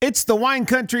It's the Wine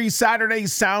Country Saturday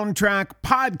Soundtrack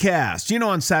Podcast. You know,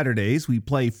 on Saturdays, we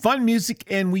play fun music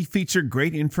and we feature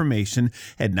great information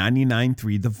at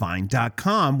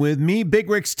 993thevine.com with me, Big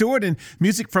Rick Stewart, and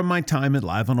music from my time at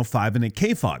Live 105 and at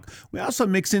KFOG. We also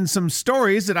mix in some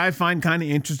stories that I find kind of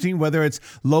interesting, whether it's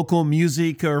local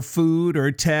music or food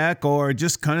or tech or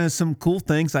just kind of some cool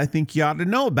things I think you ought to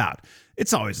know about.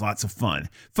 It's always lots of fun.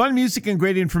 Fun music and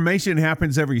great information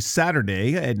happens every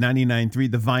Saturday at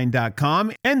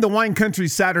 993thevine.com. And the Wine Country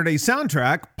Saturday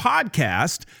Soundtrack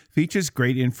Podcast features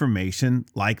great information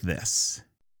like this.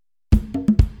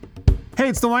 Hey,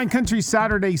 it's the Wine Country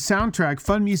Saturday Soundtrack.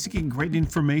 Fun music and great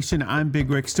information. I'm Big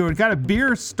Rick Stewart. Got a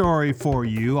beer story for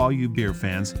you, all you beer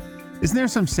fans. Isn't there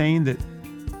some saying that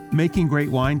making great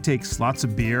wine takes lots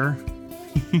of beer?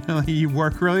 You know, you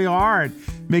work really hard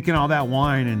making all that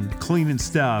wine and cleaning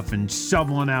stuff and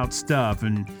shoveling out stuff,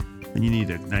 and you need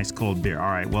a nice cold beer. All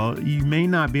right, well, you may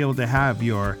not be able to have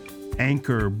your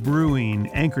Anchor Brewing,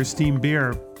 Anchor Steam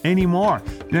beer anymore.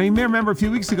 Now, you may remember a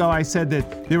few weeks ago I said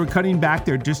that they were cutting back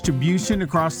their distribution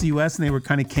across the U.S. and they were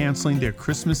kind of canceling their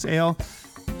Christmas ale.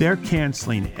 They're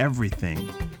canceling everything.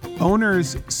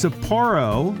 Owners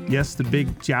Sapporo, yes, the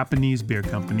big Japanese beer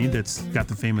company that's got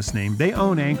the famous name, they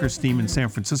own Anchor Steam in San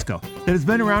Francisco that has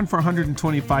been around for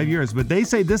 125 years, but they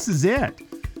say this is it.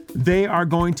 They are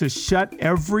going to shut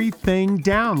everything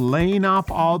down, laying off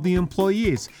all the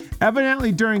employees.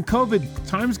 Evidently, during COVID,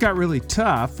 times got really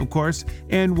tough, of course,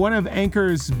 and one of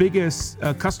Anchor's biggest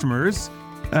customers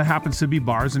happens to be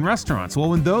bars and restaurants. Well,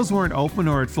 when those weren't open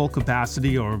or at full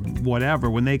capacity or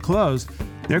whatever, when they closed,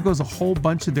 there goes a whole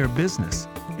bunch of their business.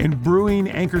 And brewing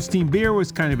Anchor Steam beer was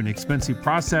kind of an expensive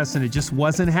process and it just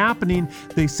wasn't happening.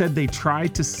 They said they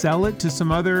tried to sell it to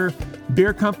some other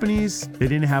beer companies. They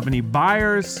didn't have any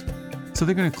buyers. So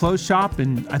they're going to close shop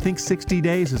in, I think, 60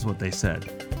 days is what they said.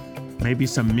 Maybe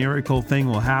some miracle thing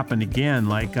will happen again,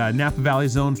 like Napa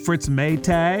Valley's own Fritz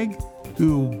Maytag,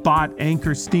 who bought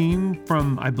Anchor Steam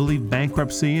from, I believe,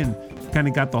 bankruptcy and kind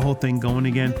of got the whole thing going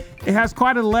again. It has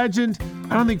quite a legend.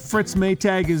 I don't think Fritz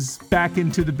Maytag is back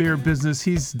into the beer business.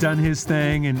 He's done his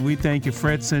thing, and we thank you,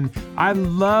 Fritz. And I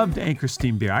loved Anchor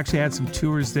Steam beer. I actually had some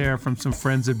tours there from some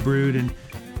friends that brewed, and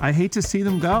I hate to see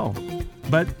them go.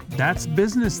 But that's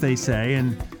business, they say,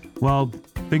 and, well,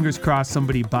 fingers crossed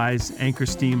somebody buys Anchor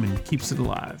Steam and keeps it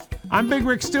alive. I'm Big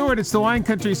Rick Stewart. It's the Wine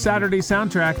Country Saturday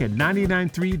Soundtrack at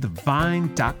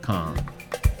 993thevine.com.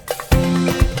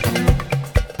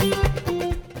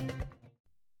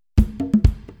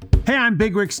 Hey, I'm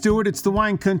Big Rick Stewart. It's the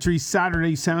Wine Country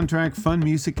Saturday Soundtrack. Fun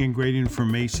music and great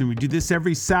information. We do this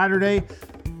every Saturday,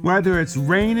 whether it's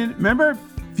raining. Remember a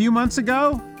few months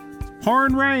ago?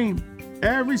 Pouring rain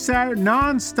every Saturday,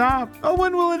 nonstop. Oh,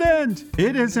 when will it end?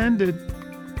 It has ended.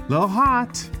 A little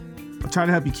hot. I'll try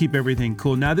to help you keep everything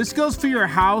cool. Now, this goes for your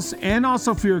house and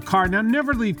also for your car. Now,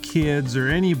 never leave kids or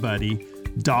anybody,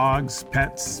 dogs,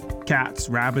 pets, cats,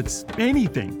 rabbits,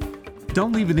 anything.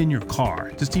 Don't leave it in your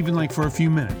car, just even like for a few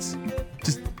minutes.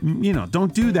 Just,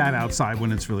 don't do that outside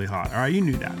when it's really hot. All right, you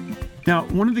knew that. Now,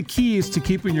 one of the keys to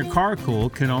keeping your car cool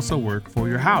can also work for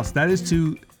your house. That is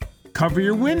to cover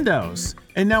your windows.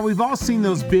 And now we've all seen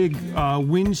those big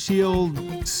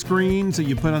windshield screens that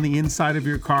you put on the inside of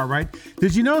your car, right?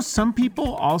 Did you know some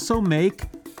people also make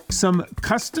some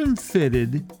custom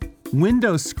fitted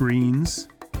window screens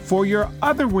for your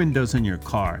other windows in your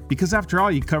car? Because after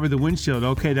all, you cover the windshield.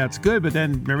 Okay, that's good, but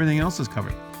then everything else is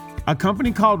covered. A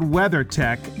company called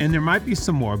WeatherTech, and there might be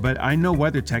some more, but I know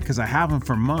WeatherTech because I have them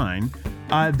for mine.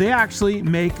 They actually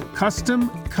make custom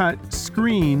cut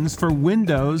screens for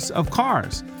windows of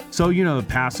cars. So, the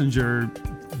passenger,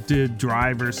 the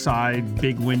driver's side,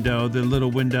 big window, the little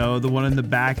window, the one in the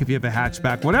back if you have a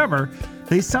hatchback, whatever.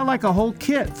 They sell like a whole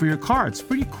kit for your car. It's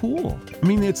pretty cool. I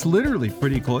mean, it's literally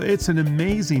pretty cool. It's an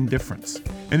amazing difference.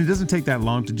 And it doesn't take that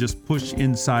long to just push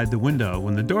inside the window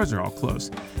when the doors are all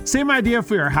closed. Same idea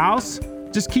for your house.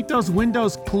 Just keep those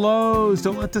windows closed.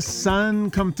 Don't let the sun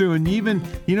come through. And even,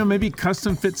 maybe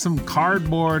custom fit some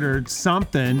cardboard or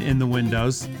something in the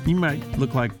windows. You might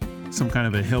look like some kind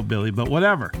of a hillbilly, but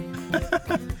whatever.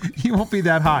 You won't be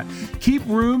that hot. Keep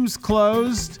rooms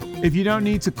closed if you don't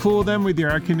need to cool them with your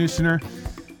air conditioner.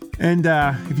 And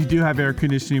if you do have air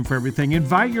conditioning for everything,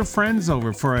 invite your friends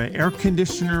over for an air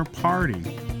conditioner party.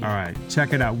 All right,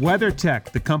 check it out.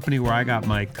 WeatherTech, the company where I got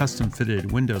my custom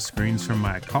fitted window screens from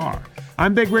my car.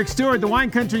 I'm Big Rick Stewart, the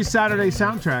Wine Country Saturday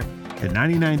Soundtrack at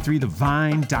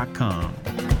 993thevine.com.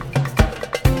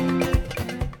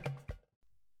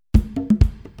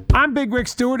 I'm Big Rick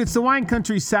Stewart. It's the Wine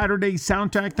Country Saturday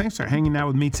Soundtrack. Thanks for hanging out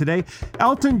with me today.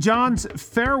 Elton John's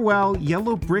Farewell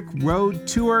Yellow Brick Road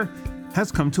Tour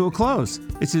has come to a close.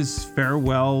 It's his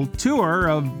farewell tour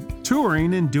of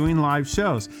touring and doing live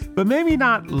shows, but maybe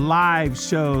not live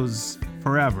shows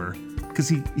forever, because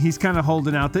he's kind of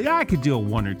holding out that I could do a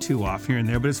one or two off here and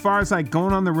there. But as far as like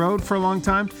going on the road for a long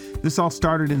time, this all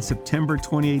started in September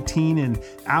 2018 in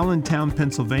Allentown,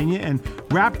 Pennsylvania, and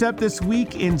wrapped up this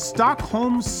week in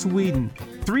Stockholm, Sweden.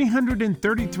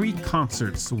 333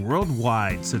 concerts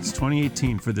worldwide since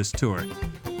 2018 for this tour.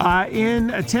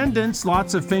 In attendance,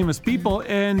 lots of famous people,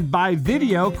 and by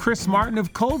video, Chris Martin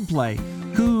of Coldplay,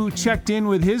 who checked in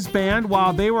with his band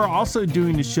while they were also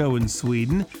doing a show in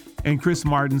Sweden. And Chris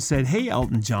Martin said, "Hey,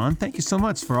 Elton John, thank you so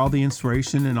much for all the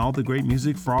inspiration and all the great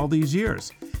music for all these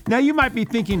years." Now, you might be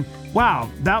thinking, wow,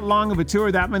 that long of a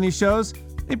tour, that many shows?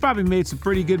 They probably made some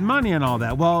pretty good money and all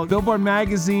that. Well, Billboard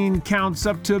magazine counts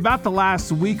up to about the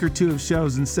last week or two of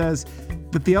shows and says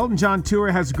that the Elton John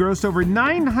tour has grossed over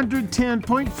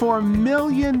 $910.4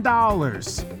 million.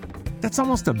 That's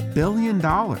almost $1 billion.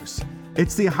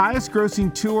 It's the highest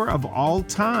grossing tour of all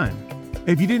time.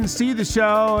 If you didn't see the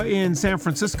show in San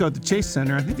Francisco at the Chase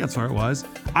Center, I think that's where it was.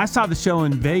 I saw the show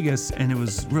in Vegas and it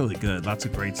was really good. Lots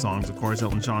of great songs, of course.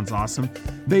 Elton John's awesome.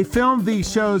 They filmed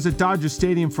these shows at Dodger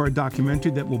Stadium for a documentary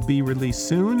that will be released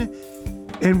soon.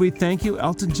 And we thank you,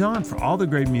 Elton John, for all the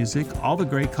great music, all the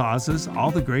great causes, all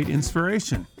the great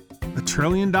inspiration. $1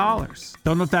 trillion.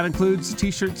 Don't know if that includes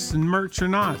t-shirts and merch or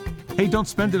not. Hey, don't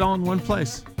spend it all in one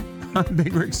place. I'm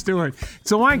Big Rick Stewart.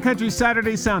 It's a Wine Country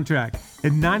Saturday soundtrack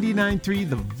at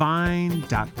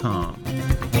 993thevine.com.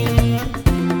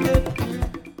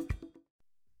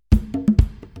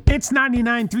 It's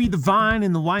 99.3 The Vine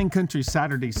and the Wine Country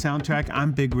Saturday soundtrack.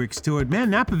 I'm Big Rick Stewart. Man,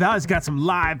 Napa Valley's got some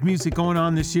live music going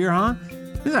on this year, huh?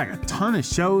 There's like a ton of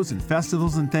shows and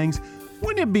festivals and things.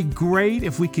 Wouldn't it be great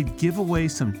if we could give away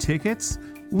some tickets?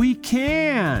 We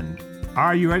can.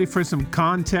 Are you ready for some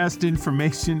contest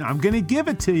information? I'm going to give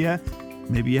it to you.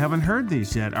 Maybe you haven't heard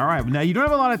these yet. All right. Now, you don't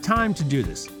have a lot of time to do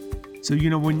this. So,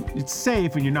 when it's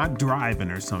safe and you're not driving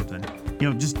or something,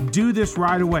 just do this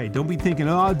right away. Don't be thinking,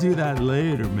 oh, I'll do that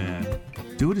later, man.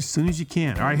 Do it as soon as you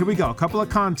can. All right, here we go. A couple of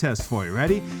contests for you.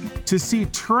 Ready? To see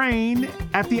Train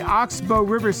at the Oxbow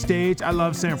River Stage. I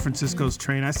love San Francisco's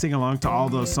Train. I sing along to all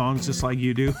those songs just like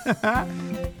you do.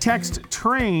 Text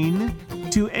Train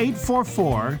to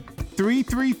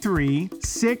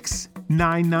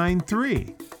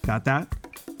 844-333-6993. Got that?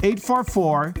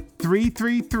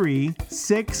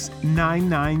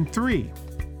 844-333-6993.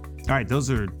 All right, those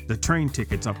are the train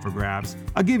tickets up for grabs.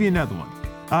 I'll give you another one.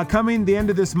 Coming the end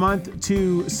of this month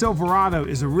to Silverado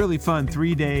is a really fun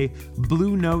 3-day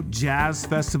Blue Note Jazz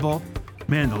Festival.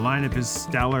 Man, the lineup is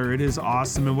stellar. It is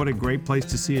awesome, and what a great place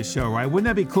to see a show, right? Wouldn't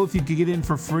that be cool if you could get in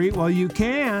for free? Well, you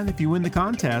can if you win the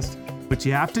contest, but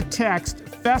you have to text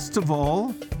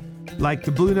Festival, like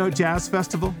the Blue Note Jazz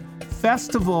Festival,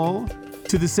 Festival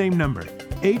to the same number,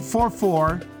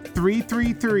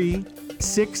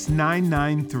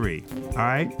 844-333-6993. All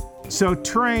right? So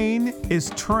Train is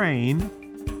Train,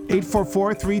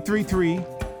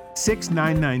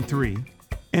 844-333-6993.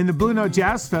 And the Blue Note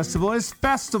Jazz Festival is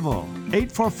Festival,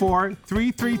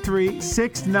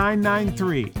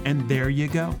 844-333-6993. And there you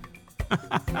go.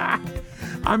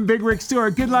 I'm Big Rick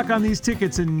Stewart. Good luck on these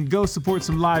tickets and go support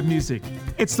some live music.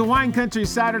 It's the Wine Country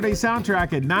Saturday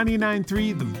soundtrack at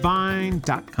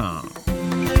 993thevine.com.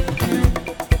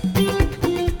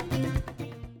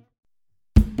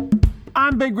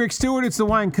 I'm Big Rick Stewart. It's the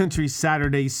Wine Country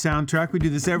Saturday soundtrack. We do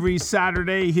this every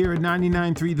Saturday here at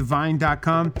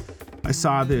 993thevine.com. I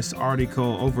saw this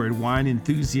article over at Wine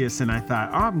Enthusiast and I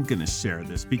thought, I'm going to share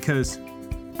this because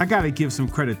I got to give some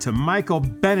credit to Michael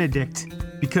Benedict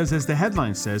because, as the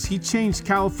headline says, he changed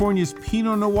California's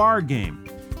Pinot Noir game.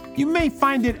 You may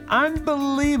find it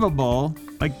unbelievable,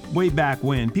 like way back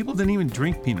when, people didn't even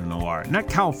drink Pinot Noir, not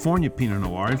California Pinot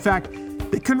Noir. In fact,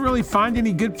 they couldn't really find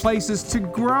any good places to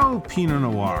grow Pinot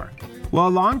Noir. Well,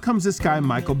 along comes this guy,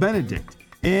 Michael Benedict,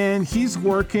 and he's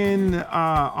working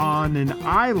on an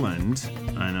island.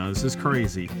 I know, this is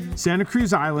crazy. Santa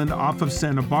Cruz Island off of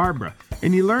Santa Barbara.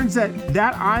 And he learns that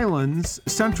that island's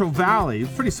Central Valley,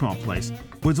 pretty small place,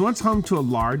 was once home to a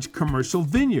large commercial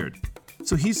vineyard.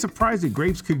 So he's surprised that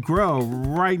grapes could grow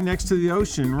right next to the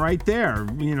ocean, right there,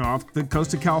 off the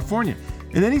coast of California.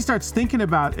 And then he starts thinking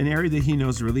about an area that he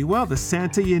knows really well, the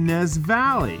Santa Ynez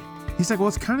Valley. He's like, well,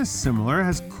 it's kind of similar. It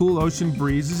has cool ocean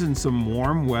breezes and some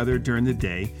warm weather during the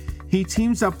day. He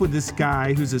teams up with this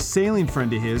guy who's a sailing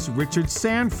friend of his, Richard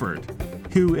Sanford,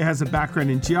 who has a background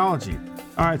in geology.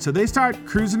 All right, so they start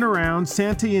cruising around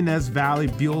Santa Ynez Valley,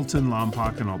 Buellton,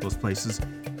 Lompoc, and all those places.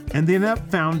 and they ended up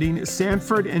founding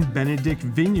Sanford and Benedict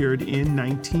Vineyard in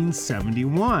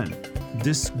 1971.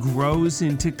 This grows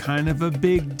into kind of a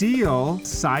big deal.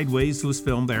 Sideways was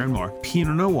filmed there and more.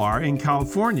 Pinot Noir in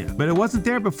California. But it wasn't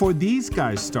there before these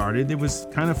guys started. It was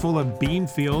kind of full of bean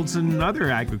fields and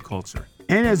other agriculture.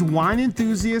 And as Wine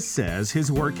Enthusiast says,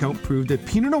 his work helped prove that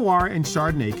Pinot Noir and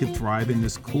Chardonnay could thrive in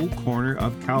this cool corner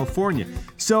of California.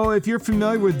 So if you're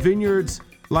familiar with vineyards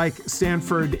like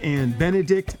Sanford and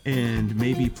Benedict, and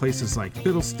maybe places like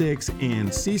Fiddlesticks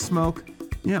and Sea Smoke,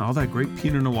 yeah, all that great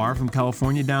Pinot Noir from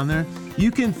California down there, you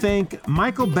can thank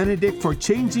Michael Benedict for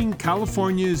changing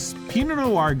California's Pinot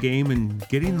Noir game and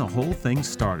getting the whole thing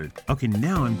started. Okay,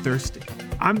 now I'm thirsty.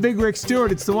 I'm Big Rick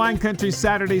Stewart. It's the Wine Country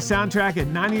Saturday soundtrack at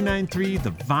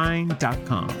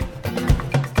 993thevine.com.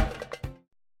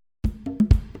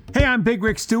 Hey, I'm Big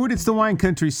Rick Stewart. It's the Wine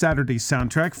Country Saturday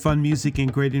soundtrack. Fun music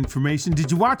and great information.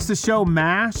 Did you watch the show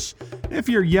MASH? If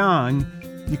you're young,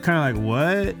 you're kind of like,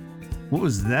 what? What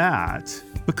was that?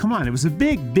 But come on, it was a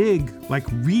big, like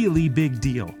really big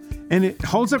deal. And it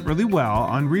holds up really well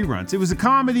on reruns. It was a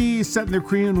comedy set in the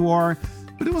Korean War,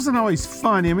 but it wasn't always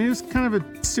fun. I mean, it was kind of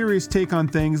a serious take on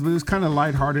things, but it was kind of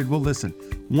lighthearted. Well, listen,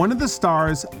 one of the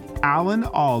stars, Alan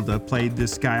Alda, played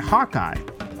this guy, Hawkeye.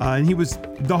 And he was,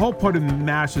 the whole part of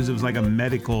MASH was it was like a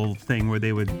medical thing where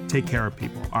they would take care of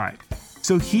people. All right.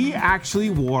 So he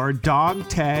actually wore dog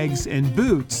tags and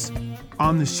boots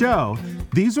on the show.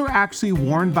 These were actually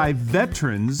worn by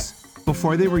veterans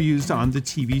before they were used on the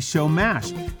TV show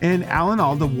MASH. And Alan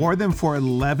Alda wore them for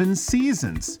 11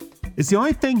 seasons. It's the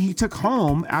only thing he took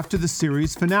home after the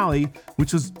series finale,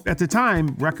 which was, at the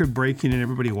time, record-breaking, and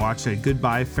everybody watched it.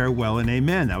 Goodbye, Farewell, and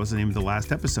Amen. That was the name of the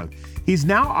last episode. He's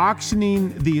now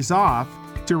auctioning these off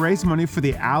to raise money for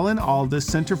the Alan Alda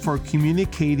Center for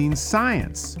Communicating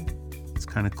Science. It's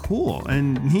kind of cool.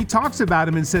 And he talks about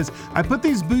him and says, I put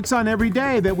these boots on every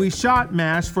day that we shot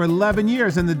MASH for 11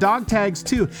 years, and the dog tags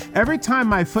too. Every time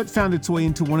my foot found its way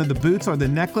into one of the boots or the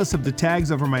necklace of the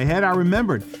tags over my head, I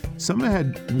remembered someone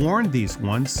had worn these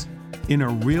once in a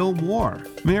real war.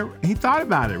 I mean, he thought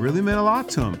about it. It really meant a lot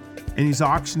to him. And he's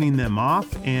auctioning them off.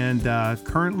 And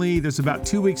currently there's about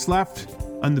 2 weeks left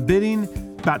on the bidding,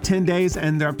 about 10 days,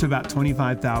 and they're up to about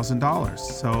 $25,000.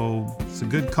 So it's a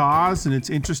good cause, and it's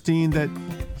interesting that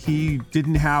he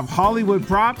didn't have Hollywood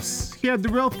props. He had the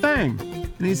real thing,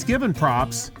 and he's given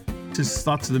props to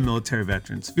lots of the military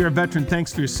veterans. If you're a veteran,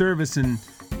 thanks for your service, and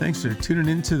thanks for tuning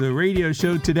into the radio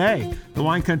show today, the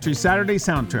Wine Country Saturday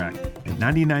soundtrack at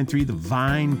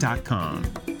 993thevine.com.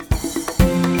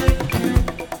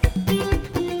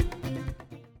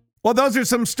 Well, those are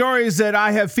some stories that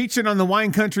I have featured on the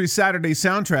Wine Country Saturday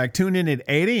soundtrack. Tune in at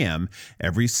 8 a.m.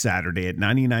 every Saturday at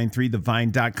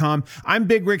 993thevine.com. I'm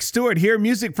Big Rick Stewart here.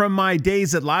 Music from my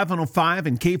days at Live 105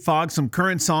 and K-Fog, some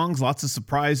current songs, lots of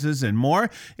surprises and more.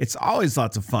 It's always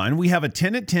lots of fun. We have a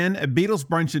 10 at 10, a Beatles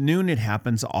brunch at noon. It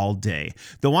happens all day.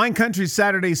 The Wine Country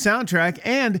Saturday soundtrack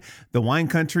and the Wine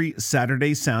Country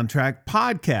Saturday soundtrack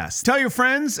podcast. Tell your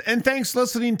friends, and thanks for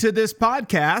listening to this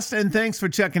podcast, and thanks for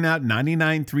checking out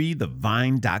 993thevine.com.